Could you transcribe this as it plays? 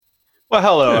Well,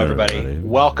 hello, everybody.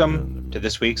 Welcome to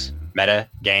this week's Meta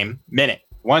Game Minute,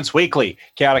 once weekly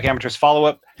Chaotic Amateurs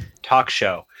follow-up talk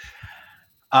show.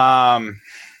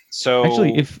 So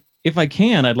actually, if I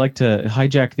can, I'd like to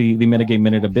hijack the Metagame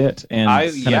Minute a bit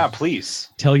and please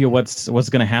tell you what's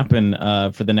going to happen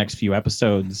for the next few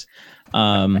episodes.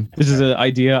 This is an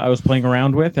idea I was playing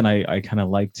around with, and I kind of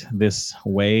liked this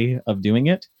way of doing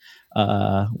it.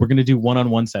 We're going to do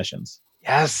one-on-one sessions.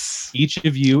 Yes. Each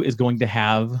of you is going to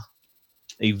have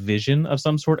a vision of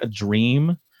some sort, a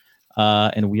dream,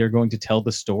 and we are going to tell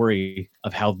the story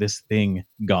of how this thing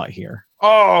got here.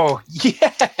 Oh,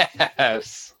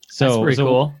 yes. So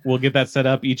cool. We'll get that set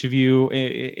up, each of you,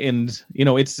 and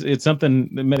it's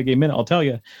something. The Metagame Minute, I'll tell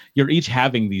you, you're each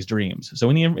having these dreams. So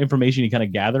any information you kind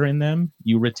of gather in them,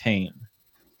 you retain.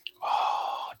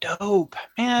 Oh, dope,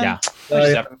 man!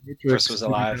 Yeah. Chris was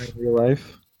alive. In real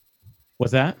life.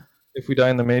 What's that? If we die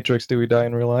in the Matrix, do we die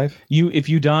in real life? If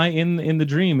you die in the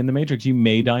dream in the Matrix, you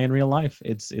may die in real life.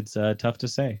 It's tough to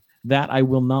say. That I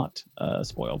will not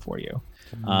spoil for you.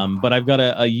 But I've got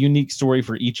a unique story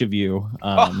for each of you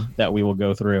that we will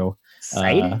go through.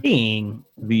 Exciting.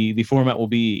 The format will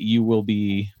be, you will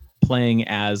be playing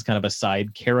as kind of a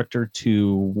side character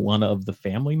to one of the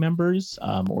family members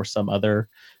or some other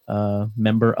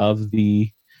member of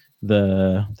the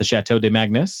Chateau de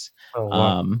Magnus. Oh,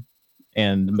 wow.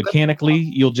 And mechanically,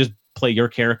 you'll just play your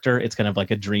character. It's kind of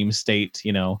like a dream state,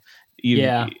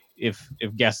 If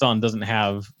Gaston doesn't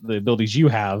have the abilities you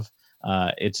have,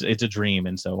 it's a dream,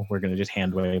 and so we're going to just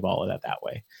hand wave all of that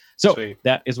way. So Sweet.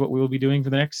 That is what we will be doing for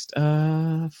the next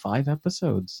 5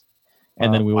 episodes,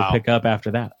 and then we will pick up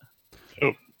after that.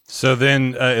 So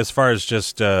then, as far as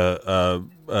just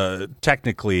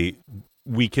technically,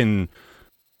 we can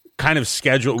kind of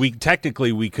schedule. We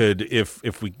could, if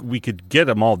we could get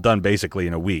them all done basically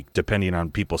in a week, depending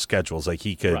on people's schedules. Like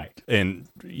he could, Right. and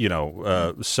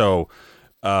so.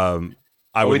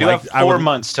 We do have 4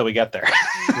 months till we get there.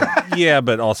 Yeah,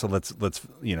 but also let's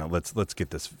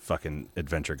get this fucking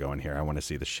adventure going here. I want to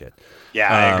see the shit.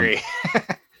 Yeah, I agree.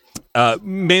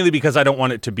 Mainly because I don't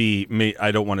want it to be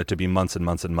months and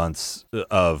months and months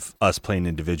of us playing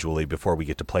individually before we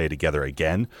get to play together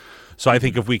again. So I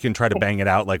think if we can try to bang it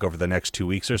out like over the next 2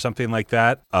 weeks or something like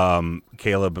that,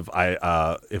 Caleb,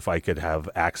 if I could have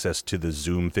access to the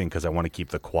Zoom thing, because I want to keep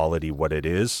the quality what it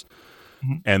is.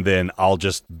 And then I'll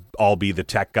be the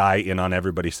tech guy in on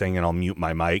everybody's thing, and I'll mute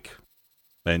my mic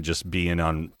and just be in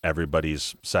on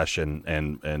everybody's session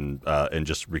and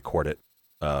just record it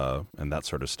and that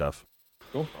sort of stuff.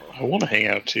 Cool. I want to hang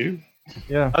out too.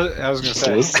 Yeah. I was going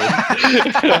to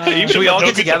say, should we all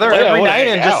get together every night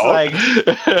and just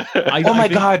like, oh my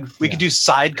God, we could do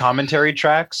side commentary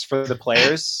tracks for the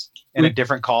players in a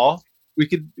different call. We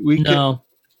could.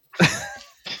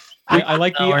 I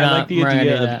like the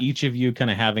idea of that. each of you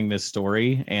kind of having this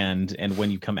story, and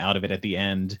when you come out of it at the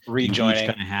end, Rejoining. you each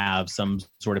kind of have some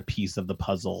sort of piece of the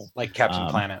puzzle, Like Captain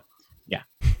Planet. Yeah.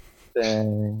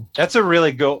 Dang. That's a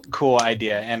really cool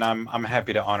idea, and I'm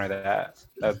happy to honor that.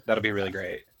 That'll be really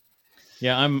great.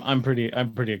 Yeah, I'm pretty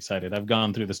excited. I've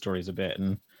gone through the stories a bit,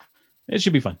 and it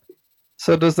should be fun.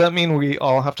 So does that mean we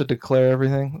all have to declare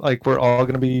everything? Like we're all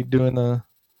going to be doing the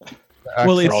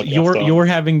Well, We're all it's Gaston. you're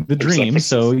having the Except dream, for-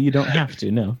 so you don't have to.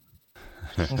 No.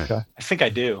 Okay. I think I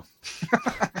do.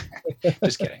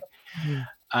 Just kidding.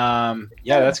 Yeah,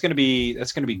 that's gonna be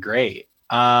great.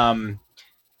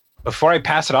 Before I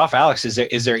pass it off, Alex,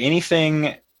 is there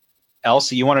anything else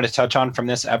that you wanted to touch on from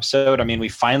this episode? I mean, we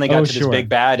finally got to this big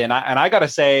bad, and I gotta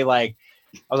say, like,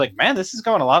 I was like, man, this is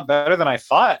going a lot better than I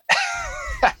thought.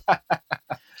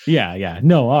 Yeah.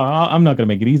 No, I'm not going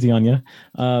to make it easy on you.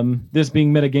 This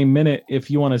being Metagame Minute,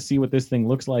 if you want to see what this thing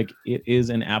looks like, it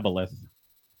is an aboleth.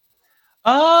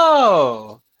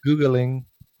 Oh, Googling.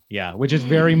 Yeah, which is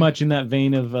very much in that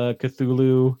vein of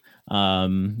Cthulhu.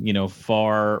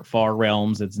 Far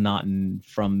realms. It's not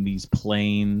from these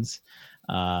planes.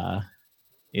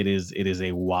 It is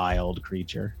a wild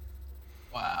creature.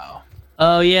 wow.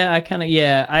 Oh yeah,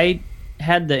 I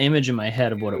had the image in my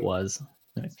head of what it was.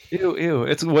 Nice. Ew.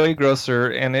 It's way grosser,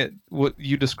 and what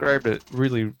you described it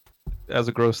really as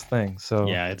a gross thing. So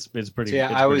Yeah, it's pretty. So yeah,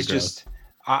 it's I pretty was gross. just,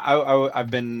 I've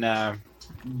been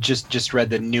just read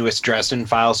the newest Dresden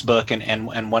Files book,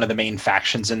 and one of the main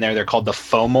factions in there, they're called the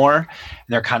Fomor, and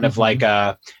they're kind of like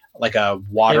a They have a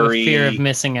watery fear of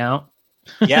missing out.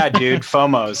 Yeah, dude,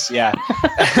 FOMOs, yeah.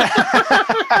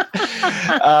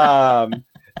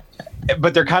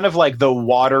 But they're kind of like the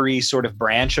watery sort of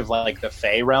branch of like the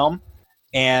Fey realm.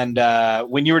 And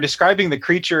when you were describing the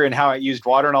creature and how it used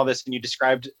water and all this, and you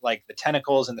described like the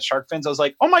tentacles and the shark fins, I was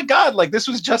like, oh my God, like this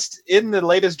was just in the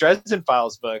latest Dresden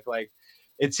Files book. Like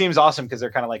it seems awesome because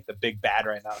they're kind of like the big bad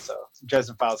right now. So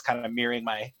Dresden Files is kind of mirroring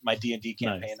my D&D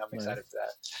campaign. Nice, I'm excited for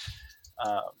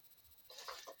that.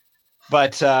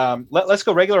 But let's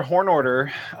go regular horn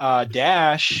order.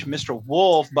 Dash, Mr.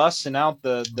 Wolf busting out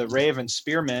the Raven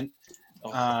Spearmint.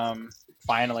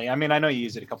 Finally, I mean, I know you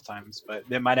used it a couple times, but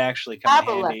it might actually come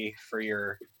in handy for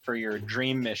your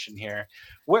dream mission here.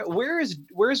 Where's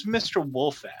Mr.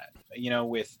 Wolf at? You know,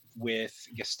 with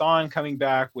Gaston coming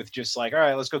back, with just like, all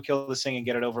right, let's go kill this thing and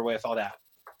get it over with, all that.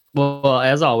 Well,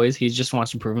 as always, he just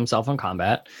wants to prove himself in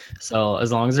combat. So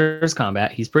as long as there's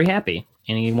combat, he's pretty happy.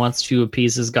 And he wants to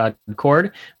appease his god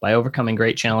Cord by overcoming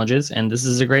great challenges. And this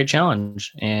is a great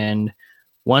challenge. And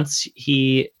once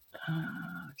he...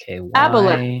 okay,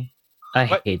 why... I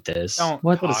hate this.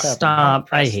 Stop.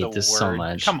 I hate this so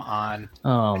much. Come on.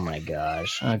 Oh my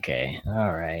gosh. Okay.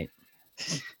 All right.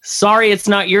 Sorry, it's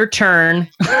not your turn.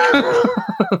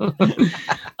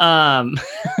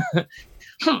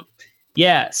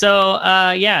 Yeah. So,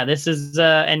 this is,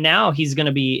 and now he's going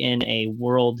to be in a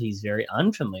world he's very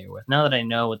unfamiliar with. Now that I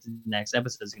know what the next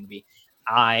episode is going to be,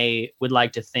 I would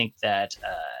like to think that,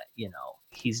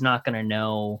 he's not going to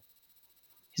know.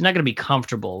 He's not going to be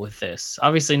comfortable with this.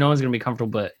 Obviously, no one's going to be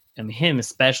comfortable, but him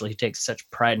especially. He takes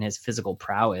such pride in his physical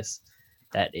prowess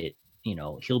that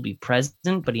he'll be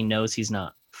present, but he knows he's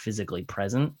not physically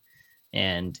present,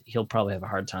 and he'll probably have a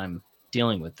hard time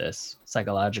dealing with this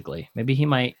psychologically. Maybe he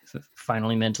might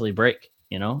finally mentally break.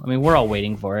 We're all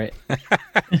waiting for it. maybe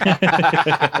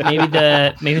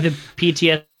the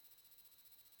PTSD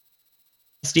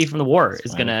from the war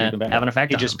is going to have an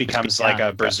effect. He just becomes like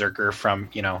a berserker from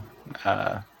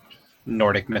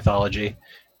Nordic mythology,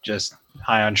 just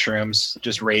high on shrooms,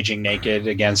 just raging naked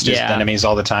against his enemies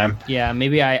all the time. Yeah,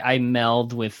 maybe I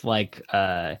meld with like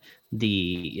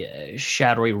the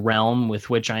shadowy realm with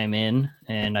which I am in,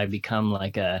 and I become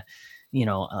like an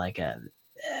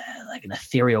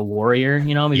ethereal warrior.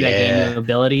 Maybe I gain new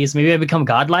abilities. Maybe I become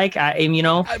godlike.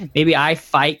 Maybe I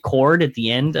fight Cord at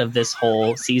the end of this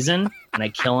whole season, and I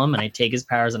kill him, and I take his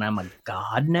powers, and I'm a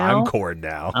god now. I'm Cord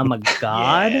now. I'm a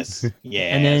god. Yes.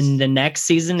 And then the next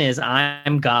season is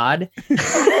I'm God. And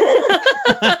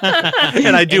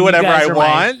I do whatever I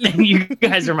want. And you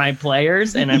guys are my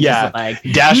players, and I'm just like,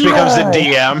 Dash becomes the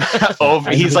DM.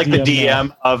 He's like the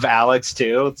DM of Alex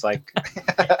too. It's like,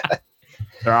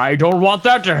 I don't want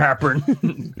that to happen.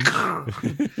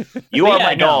 You are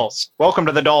my dolls. Welcome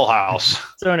to the dollhouse.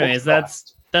 So, anyways,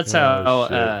 that's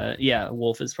how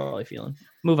Wolf is probably feeling.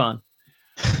 Move on.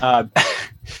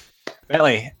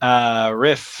 Bentley,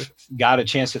 Riff got a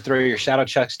chance to throw your shadow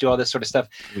chucks, do all this sort of stuff.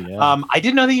 Yeah. I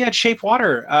didn't know that you had shape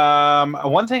water.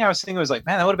 One thing I was thinking was like,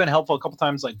 man, that would have been helpful a couple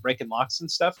times, like breaking locks and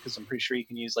stuff, because I'm pretty sure you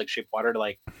can use like shape water to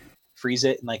like freeze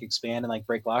it and like expand and like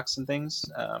break locks and things.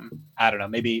 I don't know.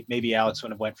 Maybe Alex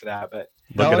wouldn't have went for that, but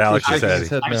look at Alex.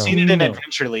 I've seen it in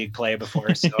Adventure League play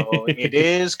before, so it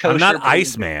is kosher. I'm not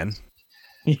Iceman.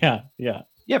 Yeah, but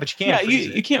you can't.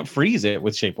 You can't freeze it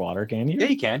with shape water, can you? Yeah,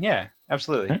 you can. Yeah,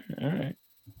 absolutely. All right.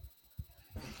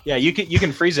 Yeah, you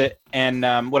can freeze it, and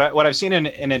what I've seen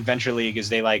in Adventure League is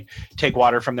they like take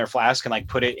water from their flask and like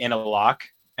put it in a lock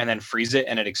and then freeze it,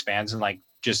 and it expands and like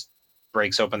just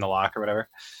breaks open the lock or whatever.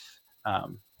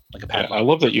 Like a padlock. I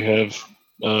love that you have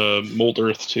Mold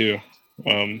Earth too.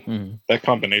 That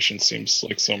combination seems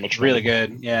like so much really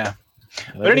good. Yeah,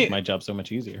 that makes my job so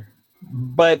much easier.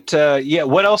 But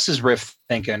what else is Riff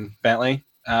thinking, Bentley?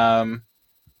 Oh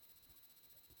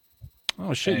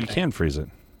shit! Anything. You can freeze it.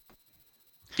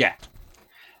 Yeah,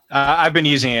 I've been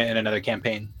using it in another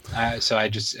campaign, so I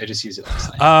just used it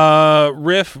last night.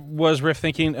 Riff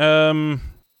thinking.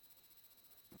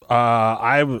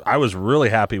 I was really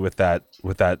happy with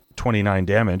that 29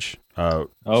 damage.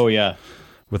 Oh yeah,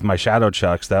 with my shadow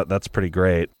chucks, that's pretty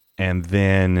great. And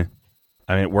then,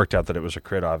 I mean, it worked out that it was a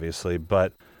crit, obviously,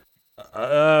 but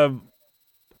I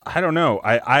don't know.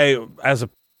 I as a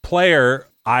player,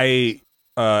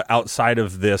 outside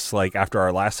of this, like after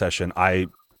our last session, I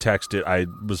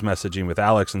was messaging with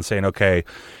Alex and saying, okay,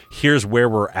 here's where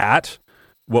we're at.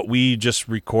 What we just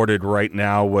recorded right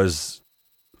now was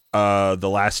the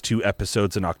last 2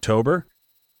 episodes in October.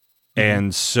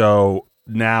 And so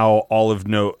now all of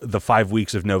the 5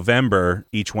 weeks of November,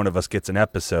 each one of us gets an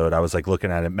episode. I was like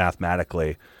looking at it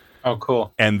mathematically. Oh,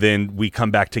 cool. And then we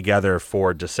come back together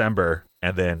for December,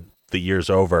 and then the year's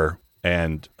over.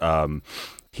 And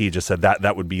he just said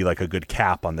that would be like a good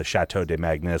cap on the Chateau de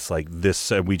Magnus. Like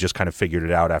this, we just kind of figured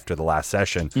it out after the last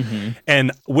session,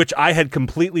 and which I had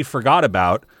completely forgot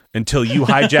about until you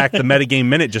hijacked the metagame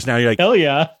minute just now. You're like, hell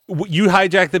yeah! You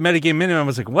hijacked the metagame minute. And I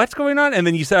was like, what's going on? And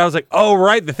then you said, I was like, oh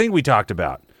right, the thing we talked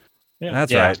about. Yeah,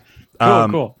 that's right.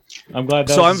 Cool. I'm glad.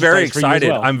 So I'm very excited.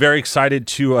 Well. I'm very excited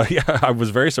to. I was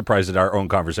very surprised at our own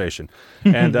conversation,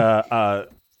 and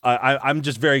I'm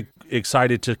just very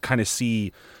excited to kind of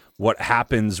see what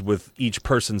happens with each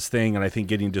person's thing, and I think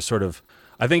getting to sort of,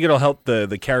 I think it'll help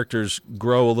the characters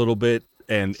grow a little bit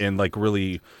and like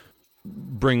really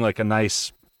bring like a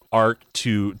nice arc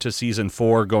to season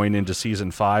 4 going into season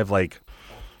 5. Like,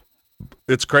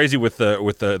 it's crazy with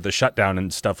the shutdown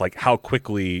and stuff, like how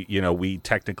quickly, we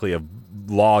technically have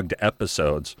logged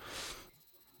episodes.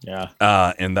 Yeah.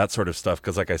 And that sort of stuff.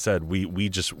 Cause like I said,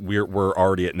 we're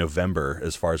already at November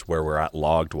as far as where we're at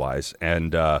logged wise.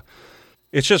 And,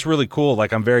 it's just really cool.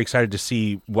 Like, I'm very excited to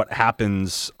see what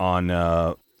happens on,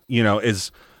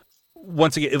 is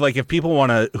once again, like if people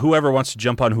whoever wants to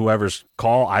jump on whoever's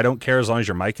call, I don't care as long as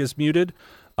your mic is muted.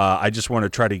 I just want to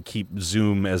try to keep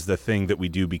Zoom as the thing that we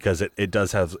do, because it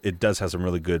does have some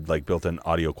really good like built-in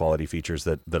audio quality features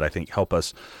that I think help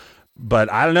us.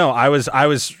 But I don't know. I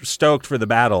was stoked for the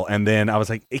battle, and then I was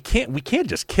like, we can't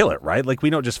just kill it, right? Like, we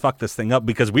don't just fuck this thing up,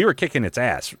 because we were kicking its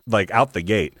ass like out the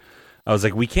gate. I was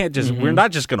like, we can't just, we're not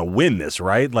just going to win this,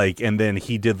 right? Like, and then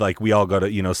he did like, we all go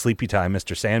to, Sleepy Time,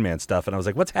 Mr. Sandman stuff. And I was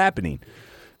like, what's happening?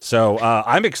 So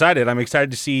I'm excited. I'm excited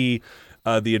to see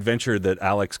the adventure that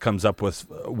Alex comes up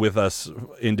with us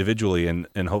individually.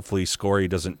 And hopefully Scory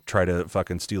doesn't try to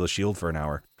fucking steal a shield for an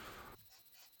hour.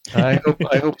 I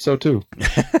hope so too.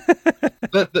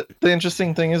 The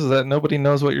interesting thing is that nobody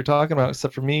knows what you're talking about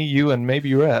except for me, you, and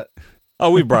maybe Rhett. Oh,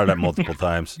 we brought it up multiple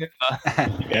times. Yeah,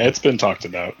 it's been talked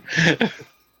about.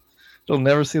 It'll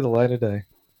never see the light of day.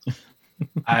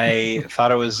 I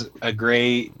thought it was a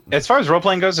great, as far as role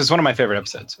playing goes, it's one of my favorite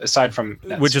episodes, aside from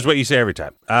which is what you say every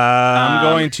time. I'm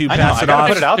going to pass it off.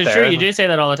 Put it out there. Sure, you do say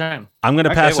that all the time. I'm going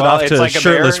to pass it off to like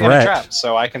shirtless Rhett. Trap,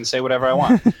 so I can say whatever I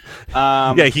want.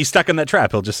 Yeah, he's stuck in that trap.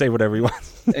 He'll just say whatever he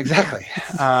wants. Exactly.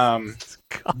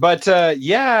 But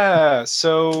yeah,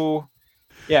 so.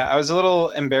 Yeah, I was a little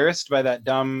embarrassed by that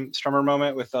dumb Strummer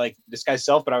moment with like this guy's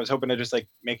self, but I was hoping to just like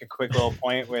make a quick little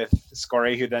point with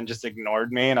Scory, who then just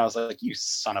ignored me, and I was like, "You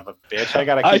son of a bitch! I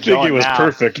gotta keep going now." I think it was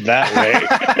perfect that way.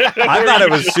 I thought it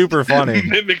was super funny.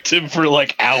 Mimicked him for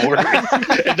like hours,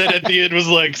 and then at the end was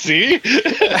like, "See,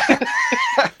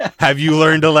 have you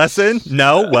learned a lesson?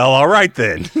 No. Well, all right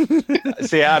then."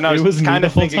 See, I was kind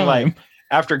of thinking like,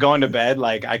 after going to bed,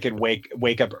 like I could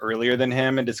wake up earlier than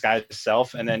him and disguise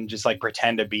myself, and then just like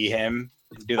pretend to be him,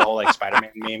 do the whole like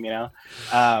Spider-Man meme,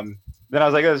 Then I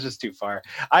was like, that was just too far.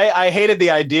 I hated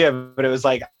the idea, but it was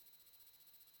like,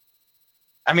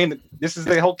 I mean, this is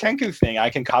the whole Kenku thing. I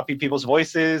can copy people's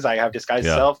voices. I have disguised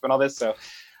self and all this.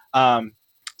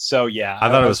 So, yeah, I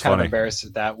thought it was kind funny. Of embarrassed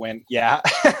at that when, yeah,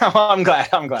 well, I'm glad.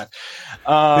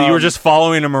 But you were just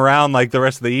following him around like the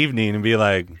rest of the evening and be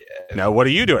like, "No, what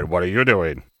are you doing? What are you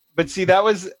doing?" But see, that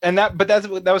was kind of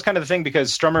the thing,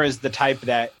 because Strummer is the type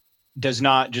that does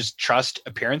not just trust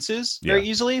appearances very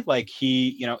easily. Like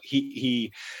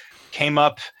he came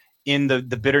up in the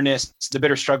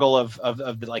bitter struggle of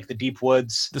like the deep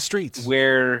woods, the streets,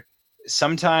 where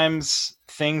sometimes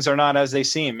things are not as they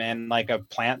seem, and like a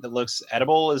plant that looks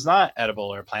edible is not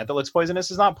edible, or a plant that looks poisonous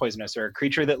is not poisonous, or a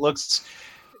creature that looks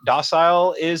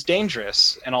docile is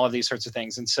dangerous, and all of these sorts of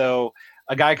things. And so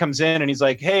a guy comes in and he's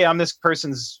like, "Hey, I'm this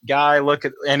person's guy. Look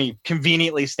at," and he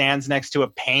conveniently stands next to a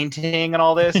painting and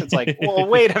all this. It's like, well,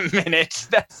 wait a minute.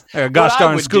 That's gosh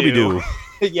darn Scooby-Doo.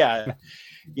 Yeah.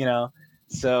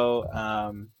 So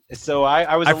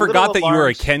I was. I forgot that you were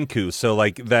a Kenku. So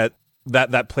like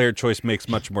that player choice makes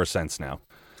much more sense now.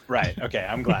 Right. Okay.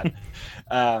 I'm glad.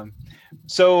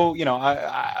 So,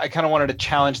 I kind of wanted to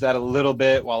challenge that a little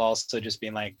bit, while also just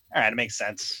being like, all right, it makes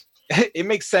sense. It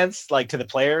makes sense like to the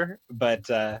player, but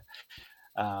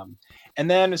and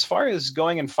then as far as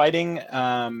going and fighting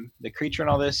the creature and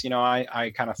all this,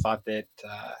 I kind of thought that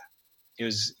it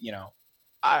was,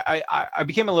 I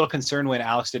became a little concerned when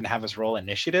Alex didn't have us roll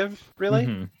initiative, really.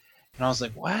 Mm-hmm. And I was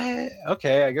like, what?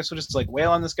 Okay, I guess we'll just like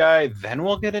wail on this guy, then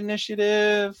we'll get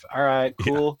initiative. All right,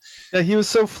 cool. Yeah, he was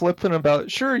so flippant about,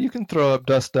 sure, you can throw up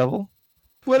Dust Devil.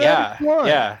 Whatever you want.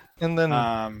 Yeah. And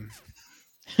then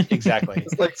exactly.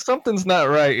 It's like something's not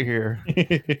right here.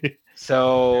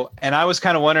 So, and I was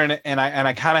kind of wondering, and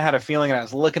I kind of had a feeling, and I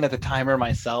was looking at the timer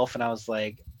myself, and I was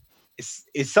like,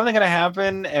 is something going to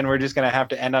happen, and we're just going to have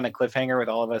to end on a cliffhanger with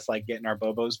all of us like getting our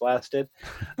bobos blasted,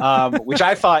 which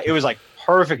I thought it was like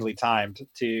perfectly timed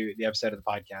to the episode of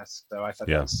the podcast. So I thought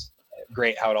that was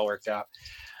great how it all worked out.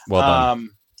 Well done.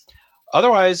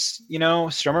 Otherwise,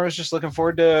 Strummer was just looking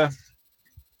forward to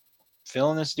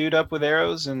filling this dude up with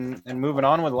arrows and moving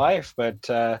on with life. But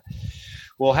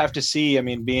we'll have to see. I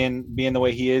mean, being the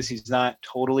way he is, he's not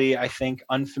totally, I think,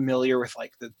 unfamiliar with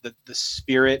like the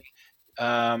spirit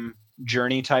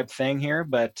journey type thing here,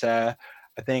 but I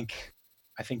think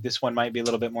this one might be a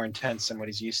little bit more intense than what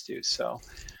he's used to. So,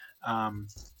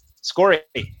 Scory,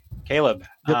 Caleb,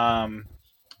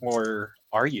 or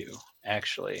are you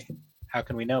actually? How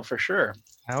can we know for sure?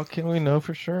 How can we know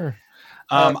for sure?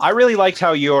 I really liked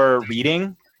how your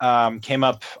reading came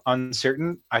up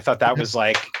uncertain. I thought that was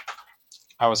like,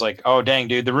 I was like, oh dang,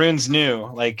 dude, the rune's new,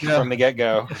 like from the get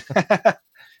go.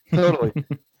 Totally.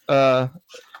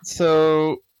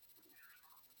 So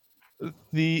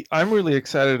I'm really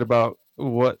excited about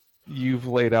what you've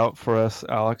laid out for us,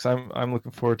 Alex. I'm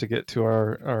looking forward to get to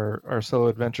our solo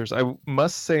adventures. I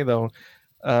must say though,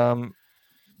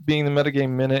 being the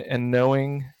metagame minute and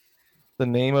knowing the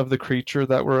name of the creature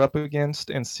that we're up against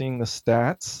and seeing the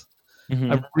stats,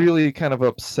 I'm really kind of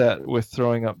upset with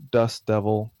throwing up Dust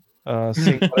Devil,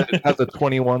 seeing that it has a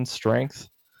 21 strength.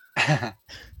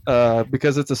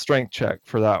 Because it's a strength check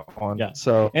for that one. Yeah.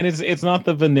 So and it's not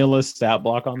the vanilla stat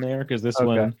block on there because this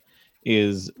one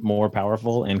is more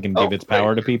powerful and can give its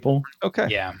power to people. Okay.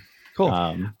 Yeah. Cool.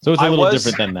 So it's a little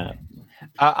different than that.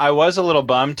 I was a little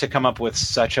bummed to come up with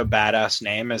such a badass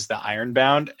name as the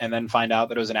Ironbound and then find out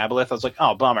that it was an Aboleth. I was like,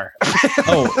 oh, bummer.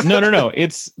 Oh, no.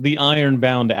 It's the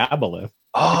Ironbound Aboleth.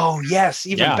 Oh, yes.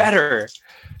 Even better.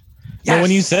 Yeah. So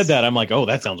when you said that, I'm like, oh,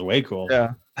 that sounds way cool.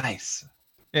 Yeah. Nice.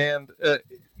 And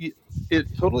it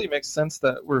totally makes sense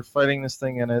that we're fighting this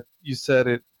thing, and you said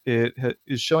it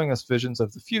is showing us visions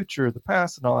of the future, the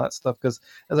past, and all that stuff. Because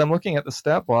as I'm looking at the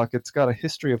stat block, it's got a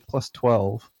history of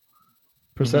 +12,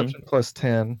 perception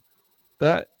 +10.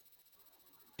 That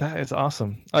is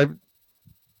awesome. I'm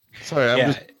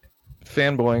just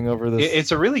fanboying over this.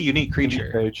 It's a really unique creature.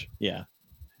 Page. Yeah,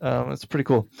 it's pretty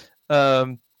cool.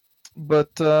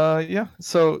 But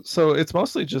so it's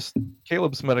mostly just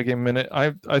Caleb's metagame minute.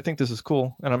 I think this is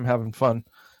cool, and I'm having fun.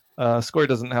 Scory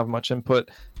doesn't have much input.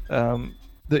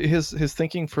 His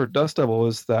thinking for Dust Devil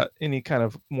is that any kind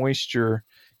of moisture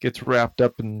gets wrapped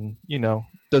up and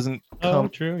doesn't come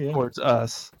towards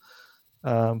us.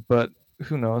 But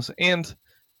who knows? And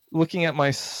looking at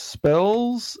my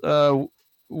spells,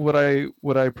 what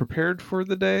I prepared for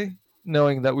the day,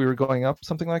 knowing that we were going up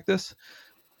something like this.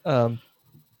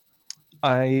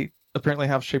 I apparently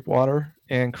have Shape Water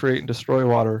and Create and Destroy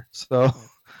Water. So,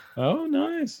 oh,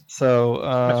 nice. So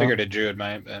I figured a druid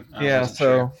might. But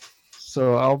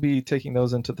so I'll be taking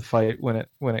those into the fight when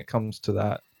it comes to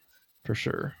that, for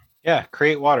sure. Yeah,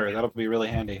 Create Water. That'll be really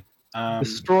handy.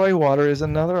 Destroy Water is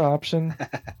another option.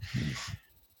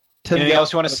 Anything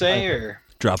else you want to say, or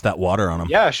drop that water on them?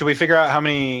 Yeah. Should we figure out how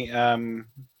many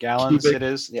gallons it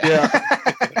is? Yeah.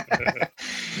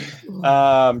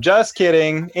 Just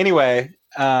kidding. Anyway,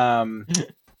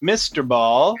 Mr.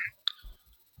 Ball.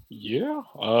 Yeah,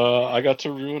 I got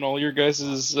to ruin all your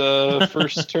guys'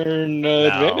 first turn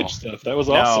advantage stuff. That was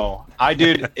awesome.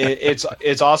 No,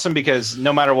 it's awesome because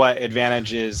no matter what,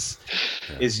 advantage is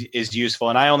useful,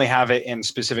 and I only have it in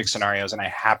specific scenarios, and I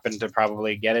happen to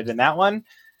probably get it in that one.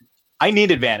 I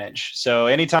need advantage, so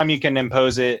anytime you can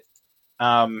impose it,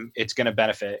 it's going to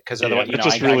benefit because otherwise, it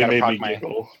just really made me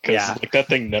giggle because that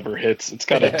thing never hits. It's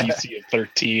got a DC of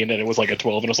 13 and it was like a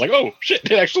 12, and I was like, oh shit,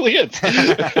 it actually hits. No,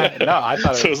 I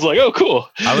thought so it was like, oh cool.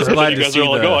 I was glad to see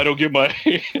I don't get my.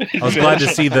 I was glad to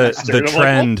see the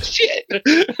trend.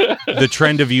 Like, oh, the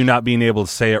trend of you not being able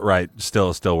to say it right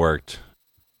still worked.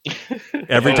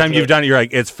 Every time you've done it, you're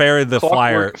like, it's fair. The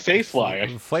flyer, Fay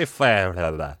Fly,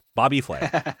 Bobby Flay.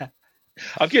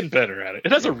 I'm getting better at it.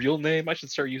 It has a real name. I should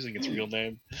start using its real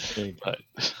name, but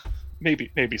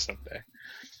maybe someday.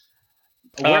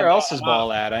 Where else is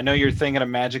Ball at? I know you're thinking of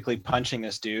magically punching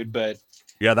this dude, but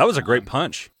yeah, that was a great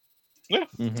punch. Yeah,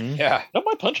 yeah. No,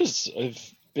 my punches have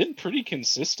been pretty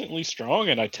consistently strong,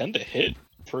 and I tend to hit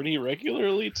pretty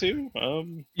regularly too.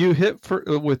 You hit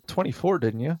with 24,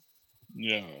 didn't you?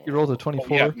 Yeah, you rolled a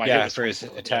 24. Yeah, for his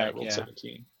attack. I rolled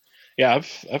 17. Yeah,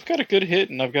 I've got a good hit,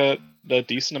 and I've got a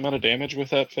decent amount of damage with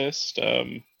that fist.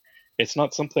 It's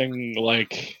not something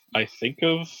like I think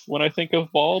of when I think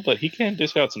of Ball, but he can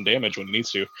dish out some damage when he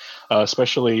needs to,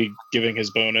 especially giving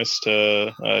his bonus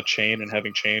to Chain and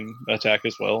having Chain attack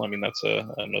as well. I mean, that's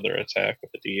another attack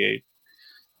with the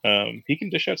D8. He can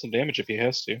dish out some damage if he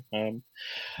has to.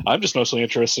 I'm just mostly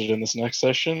interested in this next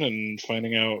session and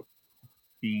finding out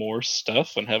more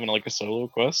stuff and having like a solo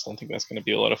quest. I think that's going to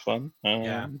be a lot of fun.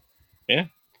 Yeah,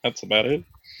 that's about it.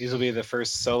 These will be the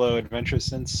first solo adventures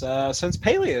since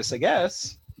Peleus, I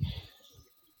guess.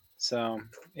 So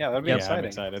yeah, that'll be exciting. I'm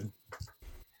excited.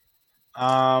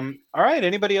 All right.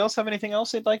 Anybody else have anything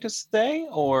else they'd like to say,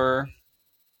 or?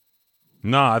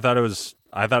 No, I thought it was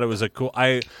a cool.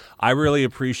 I really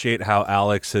appreciate how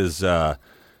Alex has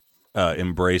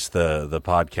embrace the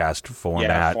podcast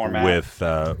format,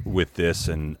 with this,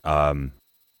 and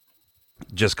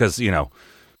just because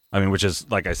which is,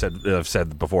 like I've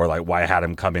said before, like why I had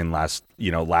him come in last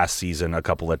season a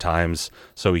couple of times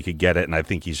so he could get it, and I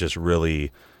think he's just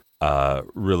really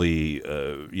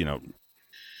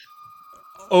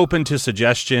open to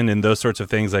suggestion and those sorts of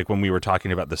things, like when we were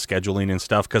talking about the scheduling and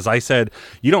stuff, because I said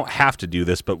you don't have to do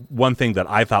this, but one thing that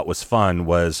I thought was fun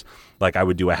was like I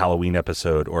would do a Halloween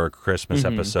episode or a Christmas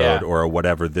episode or a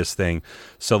whatever this thing,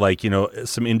 so like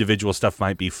some individual stuff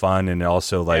might be fun, and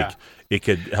also like it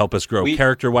could help us grow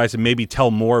character wise and maybe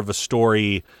tell more of the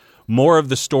story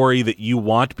that you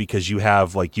want, because you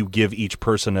have like you give each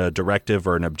person a directive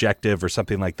or an objective or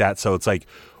something like that, so it's like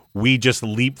we just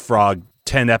leapfrog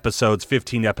 10 episodes,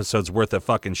 15 episodes worth of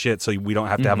fucking shit, so we don't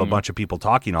have to have a bunch of people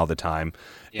talking all the time.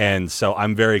 And so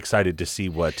I'm very excited to see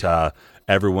what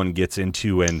everyone gets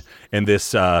into, and this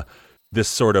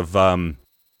sort of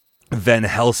Van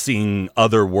Helsing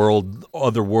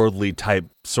otherworldly type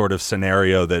sort of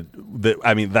scenario that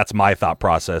I mean, that's my thought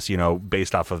process,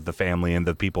 based off of the family and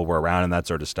the people we're around and that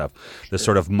sort of stuff. This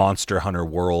sort of monster hunter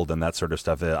world and that sort of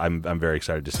stuff. I'm very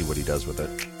excited to see what he does with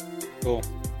it. Cool.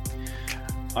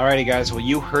 Alrighty, guys. Well,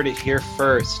 you heard it here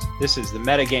first. This is the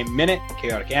Metagame Minute,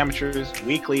 Chaotic Amateurs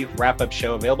weekly wrap-up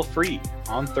show, available free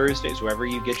on Thursdays, wherever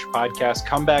you get your podcast.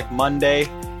 Come back Monday.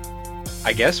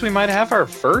 I guess we might have our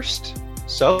first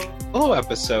solo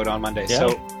episode on Monday. Yeah.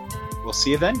 So we'll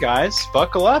see you then, guys.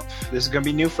 Buckle up. This is going to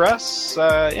be new for us,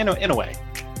 in a way,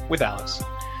 with Alex.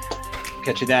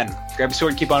 Catch you then. Grab your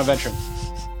sword and keep on adventuring.